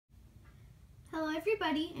Hello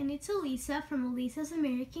everybody, and it's Elisa from Elisa's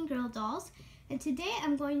American Girl Dolls, and today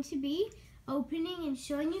I'm going to be opening and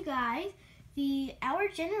showing you guys the Our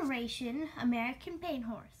Generation American Paint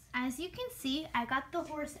Horse. As you can see, I got the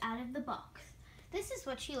horse out of the box. This is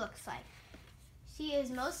what she looks like. She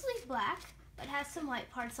is mostly black, but has some white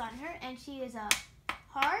parts on her, and she is a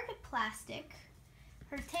hard plastic.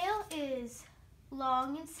 Her tail is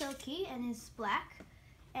long and silky and is black,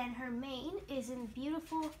 and her mane is in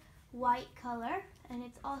beautiful white color, and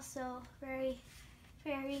it's also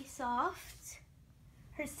very soft.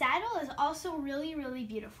 Her saddle is also really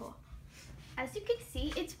beautiful. As you can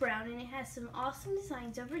see, it's brown and it has some awesome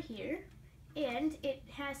designs over here, and it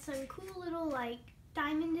has some cool little like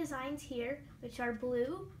diamond designs here, which are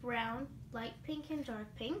blue, brown, light pink, and dark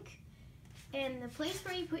pink. And the place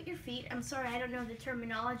where you put your feet, I'm sorry I don't know the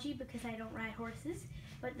terminology because I don't ride horses,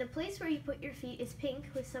 but the place where you put your feet is pink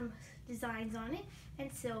with some designs on it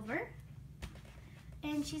and silver.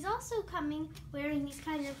 And she's also coming wearing these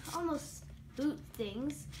kind of almost boot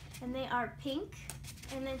things, and they are pink.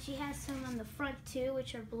 And then she has some on the front too,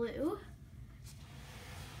 which are blue.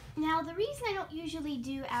 Now the reason I don't usually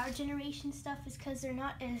do Our Generation stuff is because they're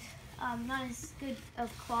not as good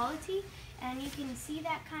of quality, and you can see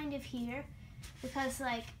that kind of here because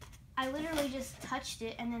like I literally just touched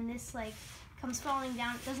it and then this like comes falling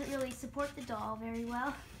down. It doesn't really support the doll very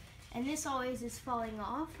well, and this always is falling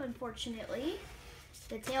off, unfortunately.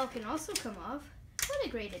 The tail can also come off. What a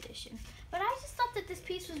great addition. But I just thought that this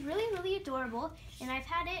piece was really adorable, and I've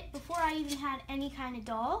had it before I even had any kind of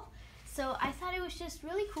doll, so I thought it was just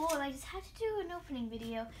really cool, and I just had to do an opening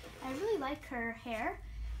video. I really like her hair.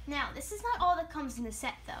 Now, this is not all that comes in the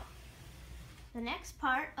set though. The next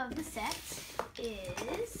part of the set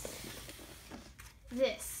is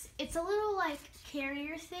this. It's a little like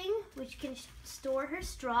carrier thing which can store her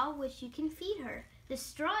straw, which you can feed her. The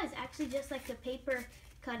straw is actually just like a paper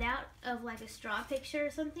cutout of like a straw picture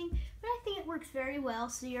or something, but I think it works very well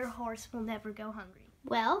so your horse will never go hungry.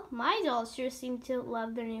 Well, my dolls sure seem to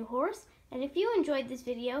love their new horse, and if you enjoyed this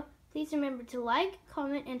video, please remember to like,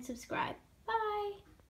 comment, and subscribe.